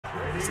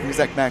Same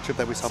exact matchup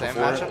that we saw Same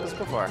before. matchup as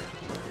before.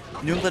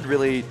 New England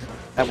really,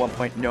 at one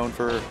point, known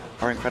for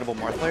our incredible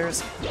Marth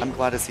players. I'm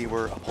glad to see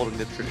we're upholding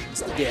the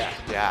traditions.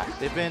 Yeah.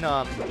 They've been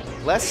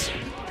less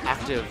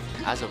active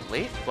as of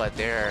late, but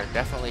they're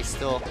definitely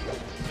still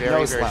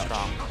very slouch.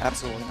 strong.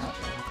 Absolutely not.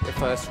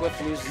 If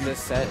Swift loses this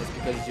set, it's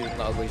because he's using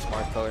the ugly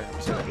Smart color.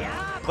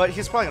 But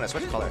he's probably going to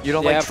switch colors. You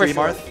don't like for Tree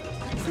sure.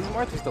 Marth? Tree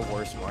Marth is the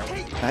worst Marth.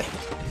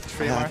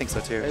 Yeah, I think so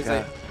too. There's,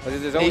 Yeah.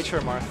 there's only, Nature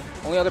Marth.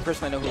 only other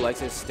person I know who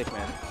likes it is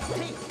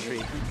Stickman.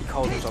 Tree. He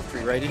calls himself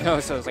Tree, right? You know,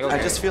 so it's like, okay.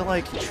 I just feel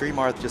like Tree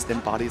Marth just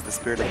embodies the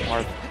spirit of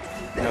Marth.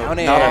 You know, Down not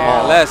air.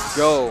 at all. Let's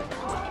go.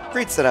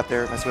 Great setup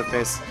there by Swift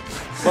base.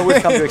 What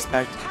we've come to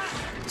expect.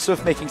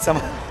 Swift making some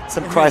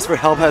cries for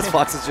help as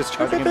Fox is just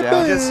charging him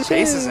down. Just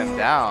chases him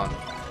down.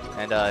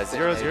 And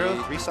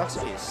 0-0, 3 stocks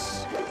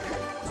apiece.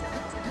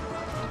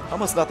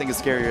 Almost nothing is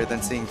scarier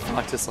than seeing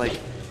Fox just like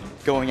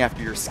going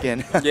after your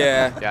skin.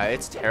 Yeah. Yeah,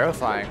 it's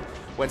terrifying.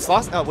 When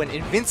Slox, when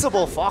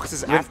Invincible Fox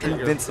is after your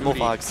Invincible booty,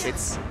 Fox.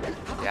 it's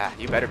yeah,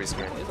 you better be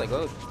scared. It's like,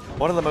 oh,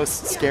 One of the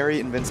most scary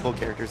invincible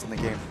characters in the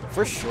game.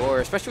 for sure,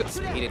 especially with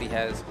the speed that he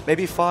has.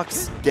 Maybe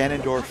Fox,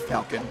 Ganondorf,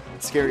 Falcon.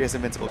 Scariest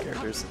invincible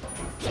characters.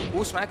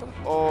 Ooh, smack him.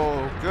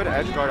 Oh, good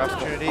edge guard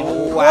opportunity.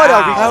 Oh, What a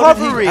How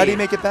recovery! did he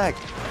make it back?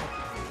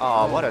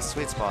 Oh, what a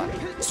sweet spot.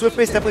 Swift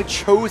base definitely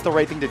chose the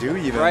right thing to do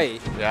even. Right.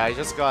 Yeah, he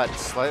just got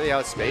slightly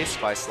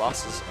outspaced by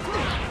Slox's.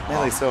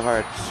 Melee's so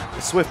hard.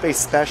 Swift base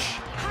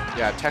special.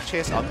 Yeah, tech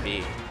chase up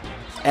B.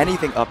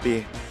 Anything up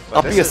B. But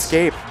Up B this is-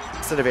 escape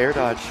instead of air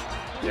dodge.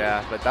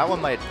 Yeah, but that one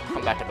might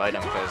come back to bite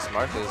him because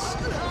Marth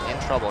is in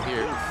trouble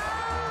here.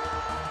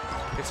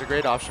 It's a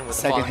great option with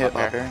the Second falling hit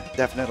up air. blocker,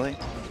 definitely.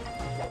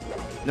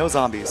 No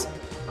zombies.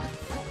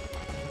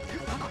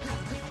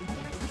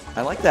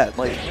 I like that.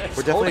 Like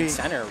we're Holding definitely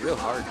center real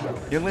hard.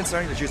 New England's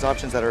starting to choose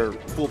options that are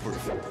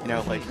foolproof. You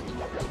know, like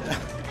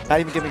not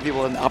even giving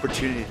people an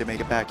opportunity to make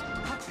it back.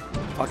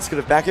 Fox could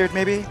have back aired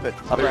maybe, but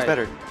up air's Right.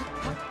 better.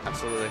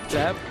 Absolutely.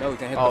 Jab? No, he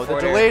can hit Oh, the the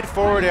forward air. delayed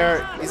forward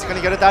air. Is he going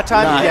to get it that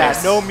time? Nice.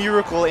 Yeah, no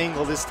miracle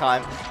angle this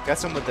time.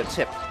 Gets him with the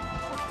tip.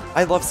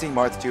 I love seeing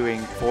Marth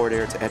doing forward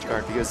air to edge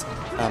guard because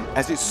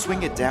as you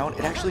swing it down,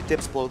 it actually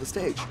dips below the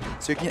stage.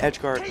 So you can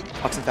edge guard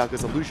Fox and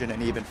Falco's illusion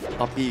and even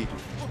up B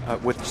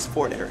with just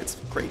forward air. It's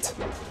great.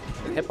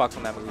 The hitbox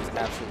on that move is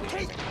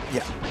absolutely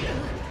Yeah.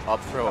 Up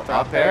throw, Up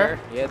up air. air.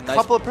 Yeah, nice.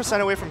 Couple of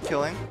percent away from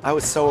killing. I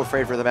was so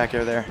afraid for the back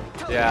air there.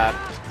 Yeah,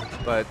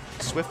 but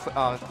Swift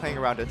playing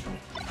around it.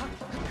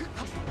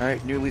 All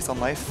right, new lease on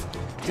life.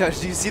 Yeah,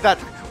 do you see that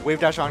wave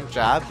dash on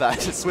jab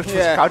that Swift was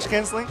Yeah. crouch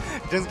canceling?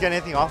 Didn't get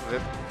anything off of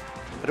it.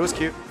 But it was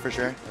cute, for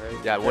sure.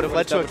 Yeah, it would have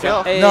led to a Double kill.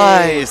 jump. Hey.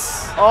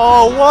 Nice!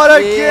 Oh, what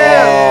a Yeah,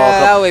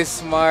 kill! that was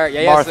smart.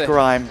 Yeah, Marth yes,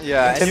 Grime.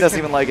 Yeah, and Tim you doesn't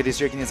can- even like it. He's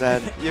shaking his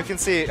head. You can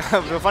see,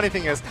 the funny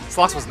thing is,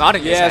 Slox was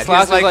nodding his Yeah, head. Slox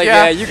He's was like,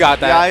 yeah, you got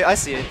that. Yeah, I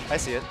see it. I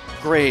see it.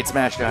 Great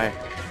smash guy.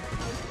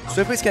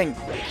 Swiftway's getting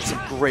some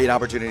great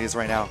opportunities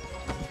right now.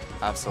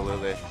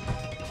 Absolutely.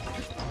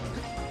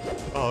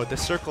 Oh, the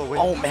circle win.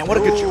 Oh man, what a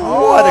good Ooh.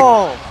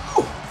 what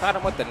Caught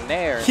him with the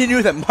nair. He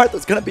knew that Marth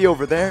was gonna be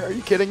over there. Are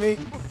you kidding me?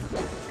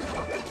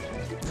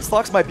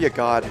 Slox might be a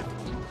god. I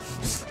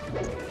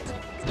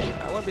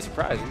wouldn't be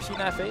surprised. Have you seen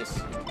that face?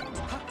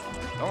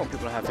 No one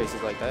people don't have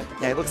faces like that.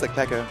 Yeah, he looks like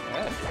Pekka.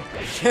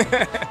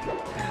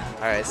 Yeah.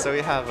 All right, so we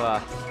have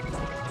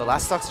the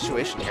last stock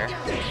situation here.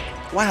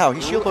 Wow,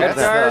 he shield Ooh, loaded head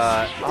that.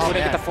 guard. oh, Couldn't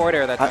get man. the forward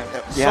air that time.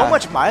 Yeah. So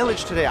much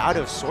mileage today out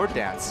of Sword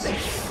Dance.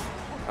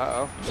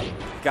 Uh-oh.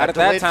 Got it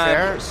that delayed time.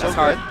 fair, That's so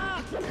hard.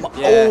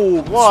 good. Yeah.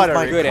 Oh, What a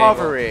my good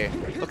recovery.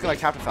 Looking like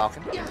Captain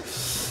Falcon.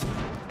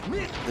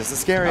 This is Up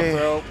scary.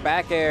 throw,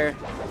 back air.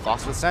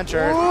 Fox with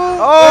center.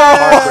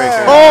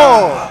 Heartbreaker.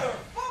 Oh!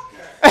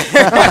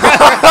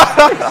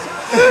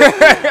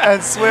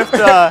 And Swift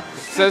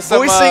So some,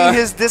 voicing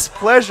his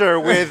displeasure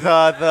with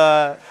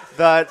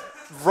the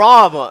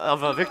rob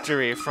of a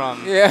victory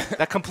from Yeah.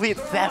 that complete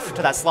theft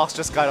that Slox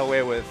just got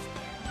away with.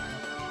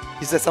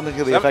 He said something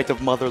to the effect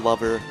of mother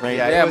lover, right?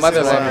 Yeah, Yeah, it was mother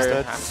his, lover.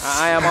 understood.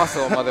 I am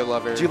also a mother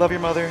lover. Do you love your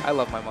mother? I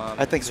love my mom.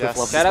 I think Swift Yes.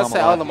 loves Shout his out mom to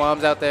a all lot. the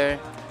moms out there.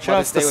 Shout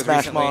out to the was Smash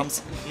recently.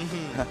 moms.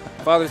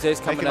 Father's Day's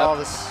coming Making all up.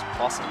 this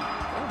possible.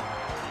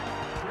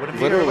 Wouldn't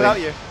be here Literally. without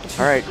you.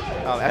 All right,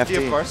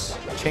 FD, of course.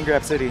 Chain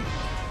grab city.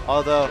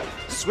 Although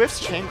Swift's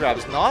chain grab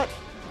is not,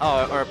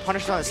 or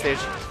punish on the stage,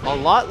 a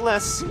lot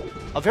less,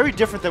 very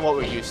different than what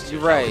we're used to.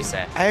 You're right. I would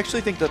say. I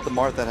actually think that the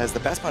Marth that has the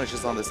best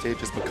punishes on the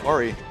stage is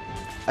Bakari.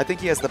 I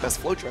think he has the best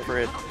flow chart for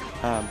it.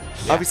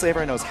 Obviously,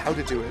 everyone knows how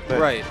to do it, but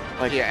Right.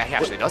 like, Yeah, he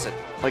actually does it.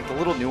 like the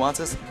little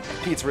nuances,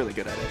 Pete's really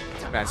good at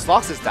it. Man,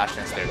 Slox's dash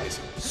dance there is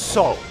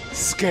so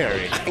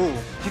scary. Ooh,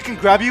 he can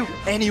grab you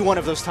any one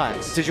of those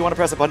times. Did you want to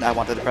press a button? I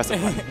wanted to press a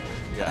button.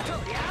 Yeah.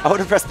 I would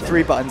have pressed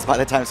 3 buttons by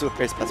the time Swift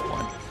pressed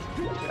one.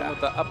 With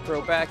the up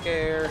throw, back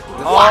air.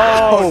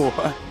 Oh!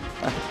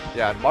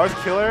 Yeah,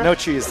 Marth Killer. No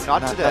cheese.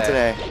 Not Not today.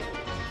 today.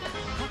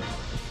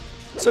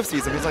 Swift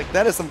sees him. He's like,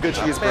 that is some good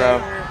cheese, bro.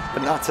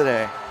 But not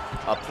today.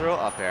 Up throw,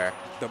 up air.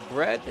 The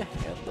bread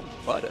and the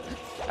butter.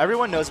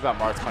 Everyone knows about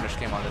Marth's punish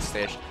game on this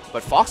stage.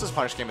 But Fox's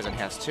punish game is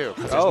enhanced too.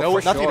 'Cause there's Oh,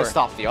 for nothing sure. to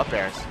stop the up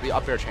airs, the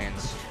up air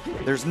chains.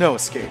 There's no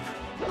escape.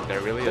 There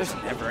really There's is.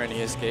 never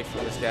any escape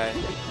from this guy.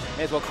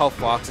 May as well call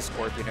Fox a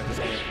scorpion in this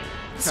game.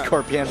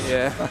 Scorpion.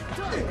 Yeah.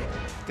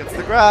 Gets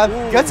the grab,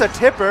 gets a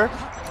tipper.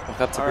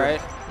 That's a All good-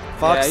 right.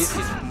 Fox.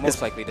 Yeah, he's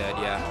most likely dead.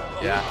 Yeah.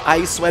 Yeah.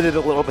 I sweated a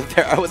little bit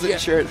there. I wasn't Yeah.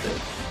 sure.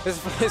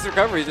 His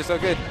recoveries are so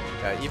good.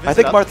 I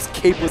think Marth's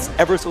cape was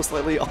ever so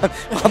slightly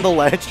on the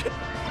ledge.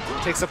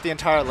 takes up the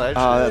entire ledge.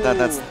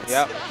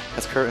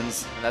 That's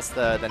curtains. And that's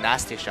the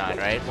nasty shine,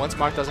 right? Once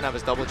Marth doesn't have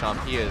his double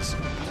jump, he is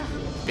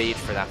bait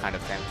for that kind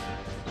of thing.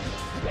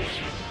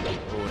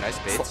 Ooh, nice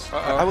baits.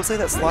 I will say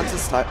that Slox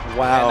is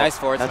wow. Yeah, nice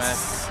forward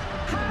That's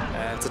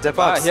And it's a dead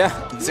Fox. Yeah.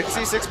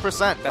 66%.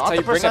 That's Not how the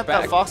you bring it percent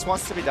that back. Fox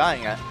wants to be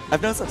dying at.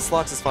 I've noticed that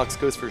Slox's Fox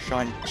goes for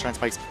shine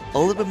spikes a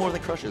little bit more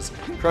than Crush's.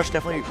 Crush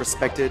definitely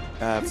respected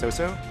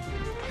So-So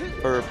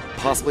for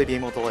possibly being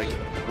able to like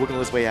wiggle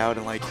his way out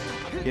and like,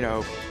 you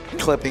know,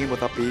 clipping him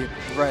with up B.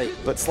 Right.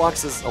 But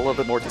Slox is a little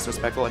bit more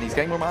disrespectful and he's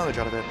getting more mileage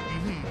out of it.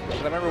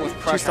 I remember with 2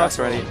 Crush. stocks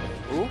already.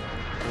 Ooh.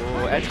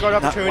 Ooh, edge guard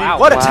opportunity. Wow.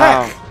 What a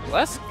Wow. tech!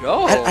 Let's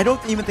go. I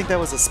don't even think that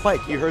was a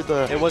spike. You heard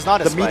the It was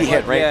not a the meaty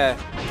spike. hit, right? Yeah.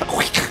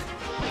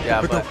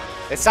 Yeah, but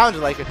it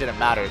sounded like it didn't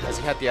matter because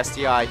he had the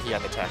SDI, he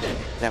had the tech.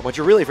 Yeah, what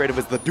you're really afraid of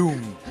is the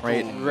doom,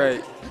 right?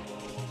 Right.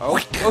 Oh,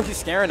 he's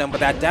scaring him, but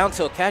that down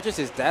tilt catches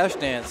his dash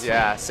dance.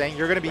 Yeah, saying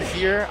you're going to be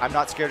here, I'm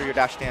not scared of your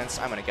dash dance,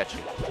 I'm going to get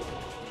you.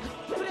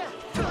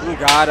 Ooh,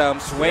 got him,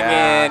 swinging.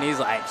 Yeah. He's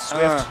like,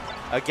 Swift,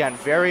 again,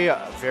 very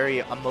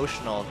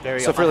emotional, very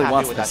Swift really unhappy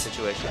wants with this. that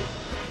situation.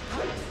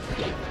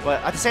 But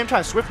at the same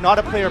time, Swift not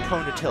a player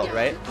prone to tilt,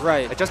 right?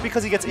 Right. Like, just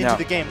because he gets into No.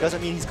 the game doesn't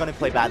mean he's going to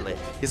play badly.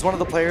 He's one of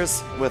the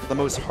players with the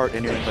most heart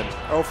in New England.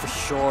 Oh, for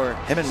sure.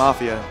 Him and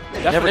Mafia.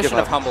 Never give Definition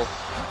of up. humble.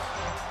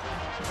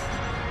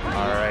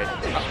 All right.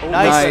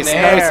 Nice,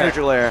 nair. nice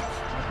neutral air.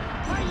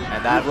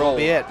 And that will Roll.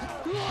 be it.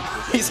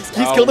 He's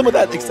killed him with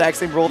that exact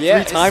same roll Yeah,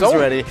 3 it's times so-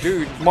 already.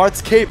 dude.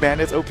 Marth's cape, man,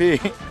 it's OP.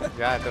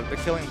 Yeah, the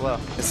killing blow.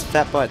 His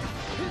fat butt.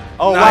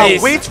 Oh, Nice.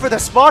 wow. Waits for the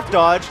spot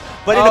dodge,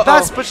 but in a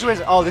bad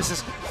situation. Oh, this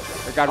is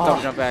Got a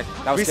double jump back.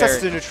 That was resets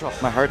scary. to neutral.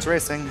 My heart's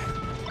racing.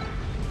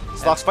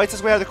 Slox fights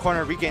his way out of the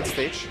corner, regains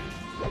stage.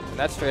 And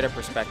that's straight up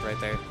respect right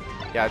there.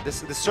 Yeah, the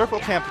circle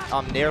camp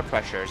nair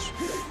pressure is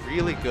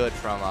really good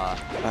from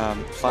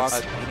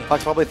Fox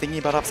probably thinking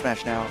about up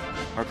smash now,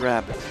 or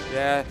grab.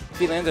 Yeah, if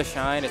he lands a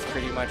shine, it's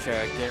pretty much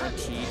a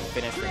guaranteed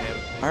finish for him.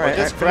 All right,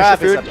 this finish grab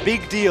the is food. a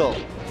big deal.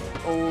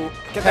 Oh,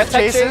 get Head that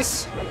tech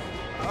chases. chase.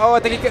 Oh, I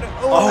think he could.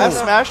 Oh, F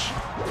no. smash.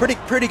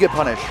 Pretty good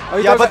punish. Oh,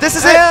 he Yeah, throws but a- this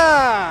is it.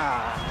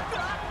 Yeah.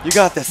 You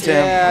got this, Tim.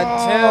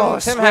 Yeah,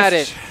 Tim had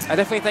it. Swift. I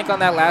definitely think on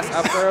that last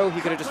up throw, he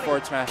could have just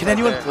forward smashed. Can right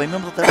anyone there. blame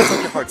him? That was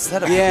like a hard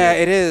setup. Yeah,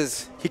 it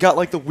is. He got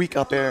like the weak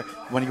up air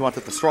when he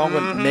wanted the strong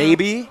one.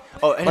 Maybe.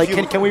 Oh, and like, if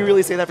you- can we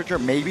really say that for sure?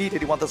 Maybe.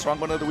 Did he want the strong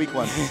one or the weak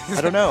one?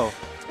 I don't know.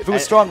 If it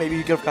was strong, maybe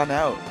he could have gotten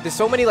out. There's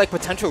so many like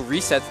potential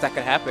resets that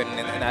could happen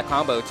in that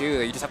combo too.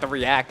 That you just have to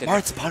react. And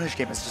Marth's punish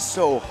game is just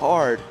so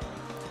hard.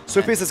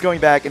 Swiftface is going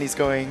back and he's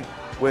going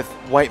with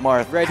White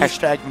Marth. Ready.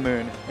 Hashtag the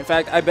moon. in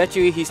fact, I bet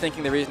you he's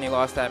thinking the reason he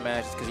lost that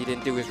match is because he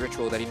didn't do his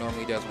ritual that he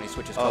normally does when he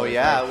switches Oh colors.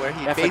 yeah, right? where he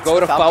You have to baits go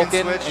the to Falcon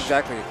Falcon. switch.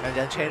 Exactly. And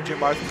then change your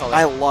Marth color.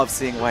 I love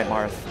seeing White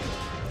Marth.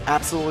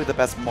 Absolutely the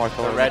best Marth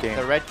color in the game.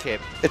 the red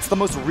cape. It's the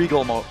most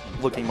regal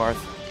looking Marth.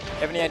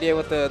 Have any idea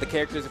what the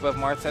characters above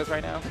Marth says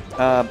right now?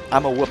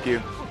 I'm a whoop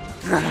you.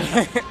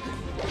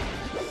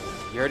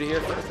 You heard it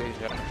here first, ladies and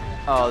gentlemen.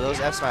 Oh, those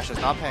F smashes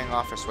not paying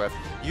off for Swift.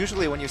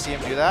 Usually when you see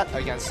him do that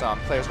against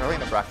players early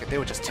in the bracket, they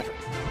would just tip it,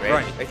 right?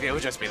 Right. Like, they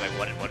would just be like,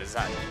 what is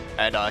that?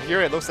 And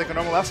here it looks like a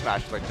normal F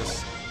smash, like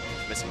just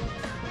missing.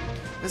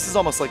 This is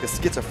almost like a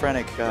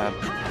schizophrenic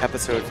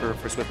episode for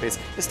Swiftface.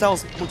 His style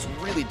looks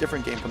really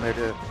different game compared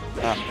to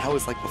how it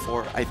was like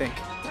before, I think.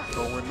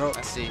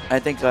 Let's see. I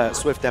think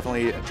Swift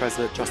definitely tries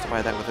to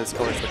justify that with his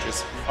color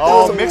switches.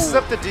 Oh, mixes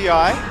up the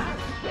DI.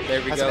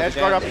 There we Has go. an edge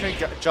guard again.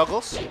 opportunity,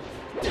 juggles.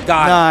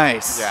 Got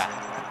Nice.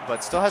 Yeah,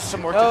 but still has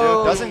some work to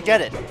Oh. do. Doesn't get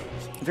it.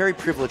 Very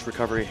privileged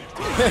recovery.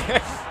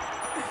 it.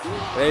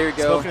 There you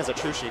go. Spoken as a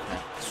true sheep man.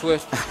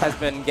 Swift has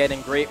been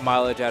getting great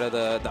mileage out of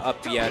the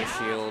up B out of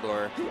shield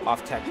or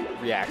off tech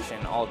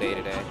reaction all day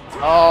today.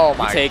 Oh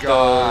my take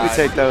god. We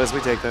take those. We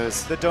take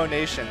those. the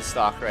donation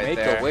stock right Make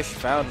there. a Wish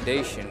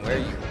Foundation. Where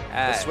you The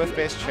at?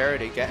 Swift-based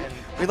charity getting.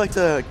 We'd like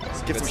to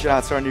give some shout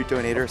outs to our new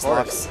donator,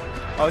 course.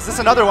 Slox. Oh, is this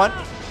another one?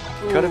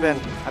 Could have been.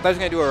 I thought he was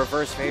gonna do a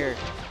reverse fair.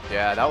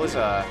 Yeah, that was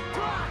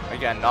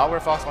again not where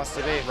Fox wants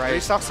to be. Right. 3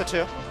 stocks to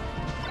 2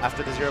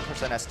 after the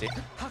 0% SD.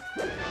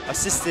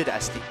 Assisted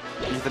SD.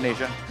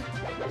 Euthanasia.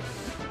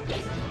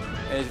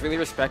 And he's really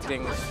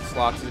respecting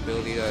Slox's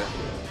ability to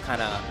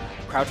kind of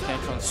crouch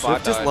cancel and spot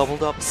Swift just dodge.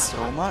 leveled up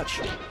so much.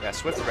 Yeah,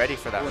 Swift ready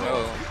for that Who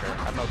roll. knows?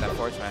 I don't know what that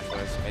forward smash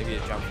was. Maybe a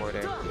jump forward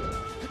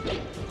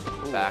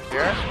there. Back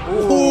here.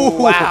 Ooh,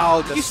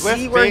 wow. Did The you Swift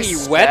see where he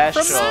base went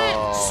from special.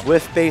 that?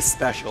 Swift base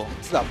special.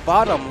 To the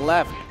bottom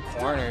left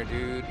corner,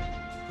 dude.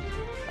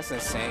 That's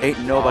insane. Ain't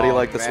nobody Oh,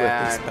 like the Swift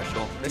man. base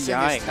special. Missing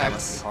DIing his that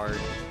must text. be hard.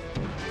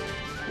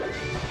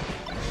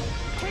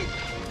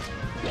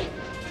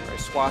 Alright,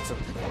 swats him.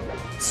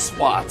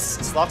 Swats.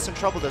 Slox in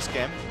trouble this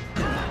game.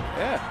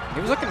 Yeah,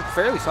 he was looking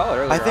fairly solid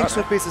earlier. I think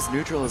on. Swiftbase's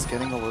neutral is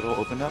getting a little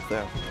opened up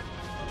there.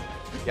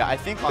 Yeah, I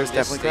think on There's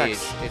this definitely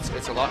stage,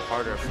 it's a lot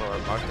harder for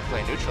Marth to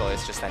play neutral.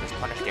 It's just that his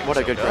punish game What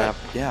is a so good grab.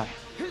 Yeah.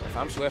 If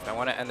I'm Swift, I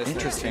want to end this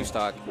Interesting.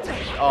 2-stock.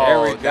 Oh,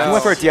 There we He go.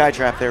 went for a DI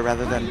trap there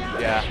rather than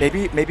Yeah.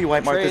 maybe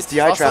White Marth is Trades.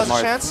 DI Slox trap has a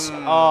Marth. chance.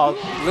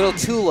 Oh, A little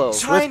too low.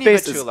 Tiny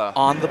bit Swiftbase too is low.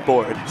 on the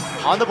board.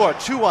 On the board,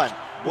 2-1.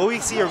 Will we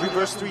see a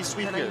reverse 3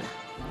 sweep here?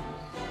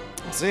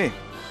 Let's see.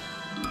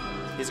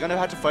 He's gonna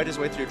have to fight his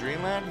way through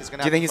Dreamland. He's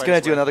gonna. Do you think he's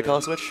gonna do another color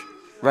switch?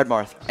 Red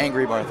Marth,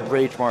 Angry Marth,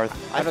 Rage Marth.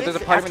 I know there's a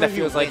part of me that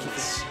feels like he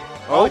wins. could-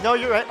 Oh no,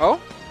 you're right. Oh,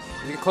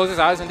 he can close his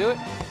eyes and do it.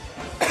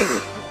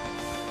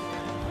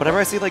 Whenever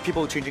I see like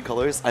people changing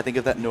colors, I think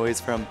of that noise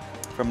from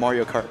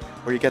Mario Kart,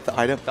 where you get the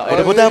item. The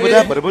item. And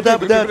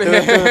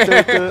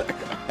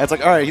it's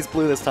like, all right, he's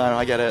blue this time.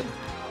 I get it.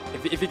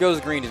 If he goes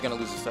green, he's gonna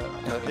lose his set.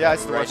 Yeah,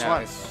 it's the worst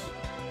one. It's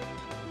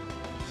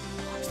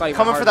not even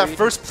Coming for hard that read.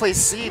 first place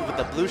seed with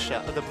the blue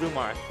shell, the blue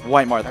Marth.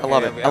 White Marth, I Okay,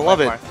 love yeah, it. we I have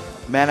love it. White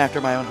Man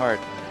after my own heart.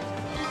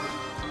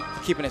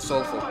 Keeping it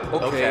soulful.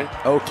 Okay.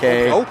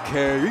 Okay.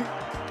 Okay.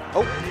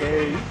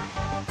 Okay.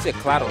 It's a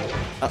claddle.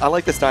 I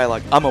like this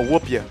dialogue. I'ma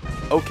whoop you.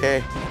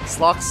 Okay.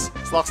 Slox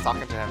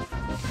talking to him.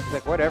 He's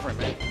like, whatever,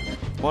 man.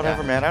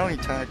 Whatever, Yeah. man. I don't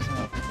need tags.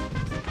 No.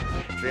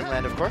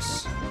 Dreamland, of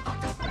course.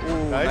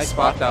 Ooh, Nice nice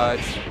spot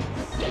dodge.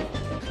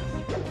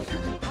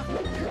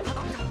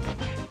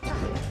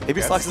 Maybe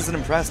Yes. Slox isn't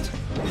impressed.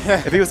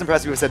 If he was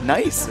impressed, he would have said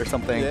nice or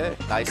something. Yeah.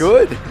 Nice.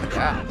 Good.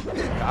 Yeah.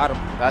 Got him.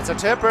 That's a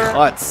tipper.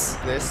 Cuts.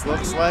 This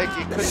looks like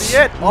it could be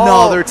it.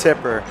 Another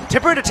tipper.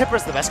 Tipper to tipper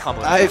is the best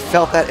combo. I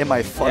felt that in my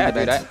Yeah, dude.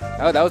 fundament.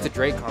 That was the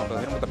Drake combo.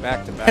 Hit him with the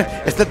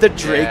back-to-back. Is that the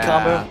Drake Yeah.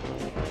 combo?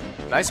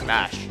 Nice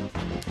mash.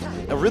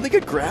 A really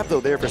good grab though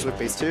there for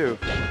Swiftbase too.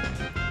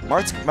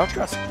 Marth's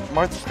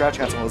scratch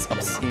cancel was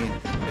obscene.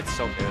 It's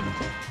so good.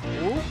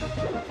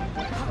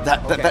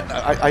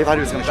 I thought he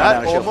was going to shut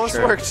down That a shield. for almost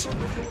sure. worked.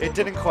 It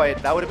didn't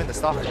quite. That would have been the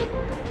stock.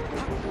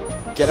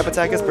 Get up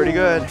attack is pretty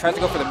good. Tries to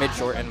go for the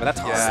mid-short end, but that's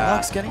hard. Yeah.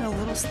 Slox getting a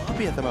little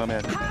sloppy at the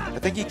moment. I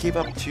think he gave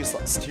up two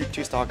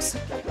stocks,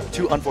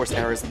 two unforced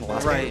errors in the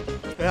last Right. game.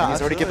 Yeah, And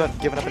he's already absolutely.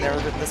 given up an error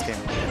in this game.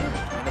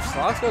 And if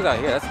Slox goes out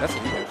here, that's a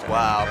huge upset,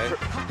 Wow. right?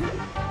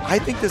 I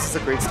think this is a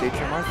great stage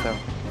for Marth though.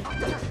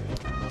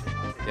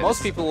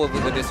 Most people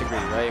would disagree,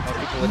 right? Most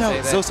people would No,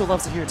 say that. Zoso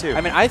loves it here too.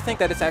 I mean, I think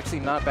that it's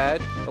actually not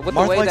bad. But with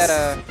Marth the way likes-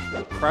 that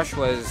Crush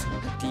was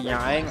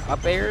DIing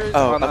up airs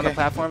Oh, on the okay.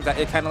 platforms, that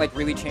it kind of like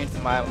really changed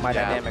my Yeah.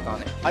 dynamic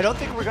on it. I don't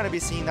think we're going to be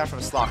seeing that from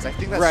Slox. I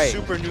think that's Right.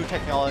 super new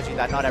technology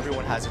that not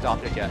everyone has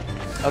adopted yet.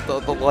 The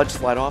ledge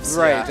slide offs.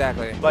 Right, Yeah.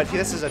 exactly. But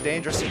this is a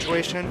dangerous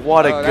situation.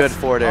 What a Oh, good that's-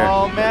 forward air.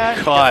 Oh man,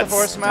 get the Cuts.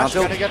 force smash,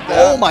 Down gonna tilt. get that.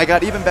 Oh my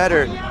god, even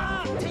better.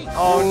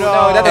 Oh Ooh,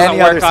 no, that doesn't Any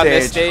work other on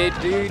this stage.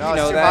 stage, dude. No, you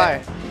it's know too that.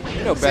 high.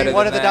 You know See, better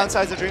one than of the that.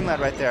 downsides of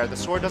Dreamland right there. The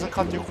sword doesn't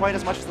come through quite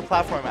as much as the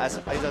platform as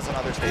it does on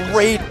other stages.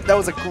 Great. That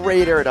was a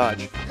great air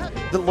dodge.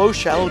 The low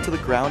shallow to the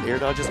ground air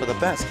dodges are the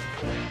best.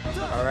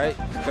 All right,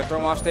 good throw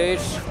him off stage.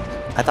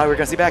 I thought we were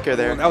going to see back air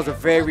there. That was a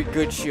very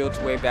good shield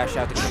to wave dash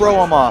out to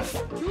Throw him off.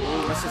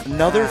 This is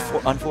Another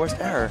bad. unforced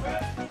error.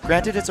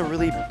 Granted, it's a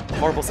really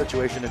horrible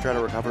situation to try to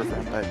recover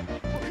from, but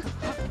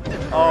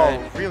Oh,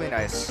 really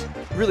nice.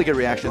 really good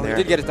reaction He there.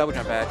 did get his double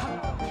jump back.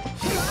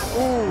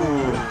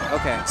 Ooh.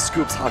 Okay.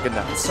 Scoops Hagen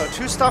nuts. So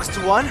 2 stocks to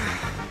 1.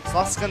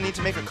 Slox is gonna need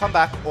to make a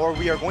comeback, or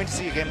we are going to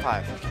see a game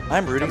 5.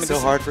 I'm rooting Coming so to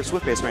hard for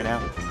Swiftbase right now.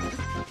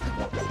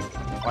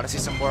 Want to see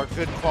some more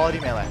good quality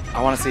melee.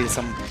 I want to see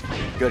some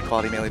good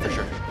quality melee for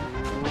sure.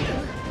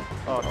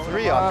 Oh,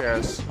 3 up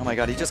airs. Oh my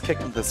god, he just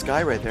kicked into the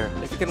sky right there.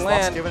 If he can Slox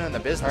land. giving him the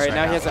business All right,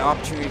 now right he has an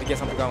opportunity to get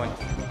something going.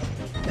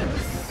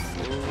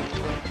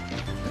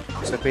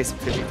 Swiftbase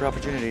fishing for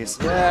opportunities.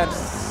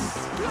 Yes.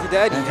 Is he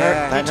dead? And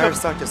Yeah. that He nerve took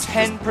stock just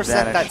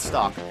 10% that vanished.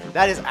 stock.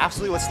 That is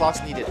absolutely what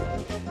Slox needed.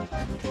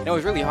 It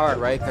was really hard,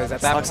 right? Because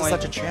at that Slox is point,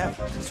 such a champ.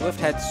 Swift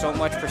had so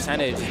much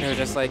percentage. And it was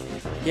just like,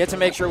 he had to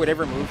make sure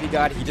whatever move he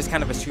got, he just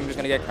kind of assumed he was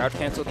going to get crouch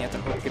canceled. He had to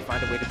hope he could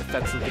find a way to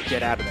defensively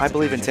get out of it. I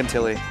believe in Tim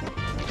Tilley.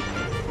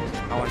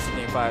 I want to see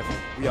game 5.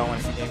 We all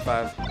want to see game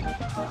 5.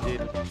 Indeed.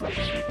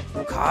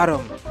 Who caught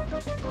him?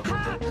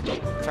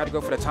 Tried to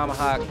go for the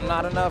tomahawk.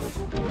 Not enough.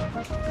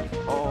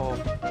 Oh,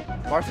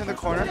 Marth in the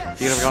corner.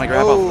 You're going to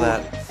grab off of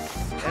that.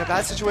 In a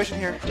bad situation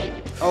here.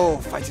 Oh,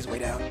 fights his way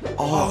down.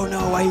 Oh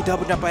no, why he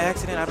doubled up by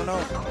accident? I don't know.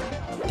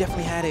 He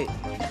definitely had it.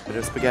 Bit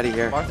of spaghetti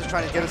here. Marth is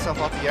trying to get himself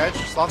off the edge.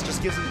 Slox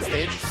just gives him the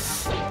stage.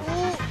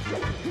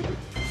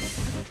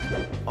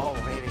 Oh,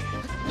 baby.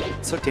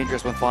 So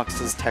dangerous when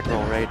Fox's tech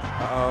roll, right?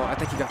 Uh-oh, I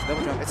think he got the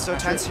double jump. It's so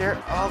tense here.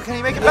 Oh, can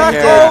he make it Yeah, back?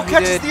 yeah, Oh, he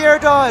catches did. the air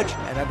dodge.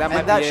 And that might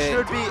And that be it.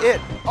 should be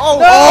it. Oh,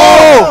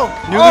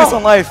 Oh! New lease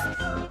on life.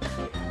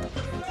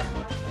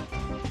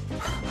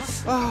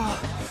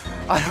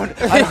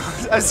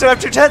 I still have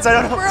 2 10s. I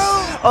don't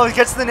know. Oh, he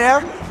gets the nair.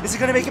 Is he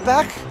going to make it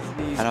back?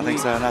 I don't think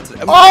so. Not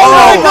today. Oh,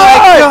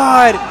 my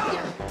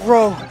God!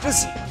 Bro,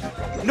 just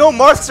no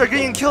Marths are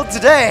getting killed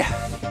today.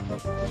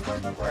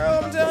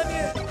 Bro, I'm telling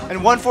you. And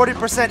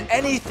 140%,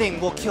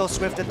 anything will kill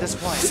Swift at this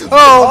point.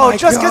 Oh,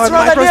 just God, gets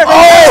around that Micro's- nair.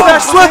 Oh,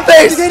 Swift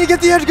base! He didn't get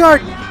the edge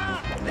guard.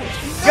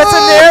 Gets a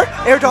nair,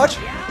 air dodge.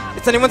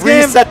 It's anyone's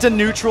game. Reset to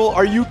neutral.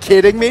 Are you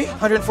kidding me?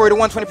 140 to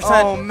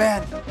 120%. Oh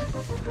man.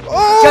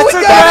 Oh, Gets we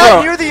her got down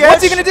it. near the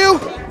What's he edge. gonna do?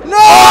 No!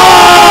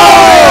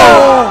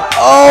 Oh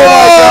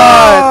my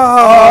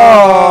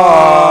God!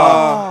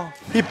 Oh.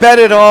 He bet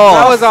it all.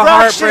 That was a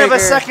Fraction of a heartbreaker.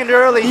 second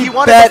early. He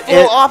wanted bet the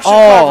full it option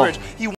all. coverage. He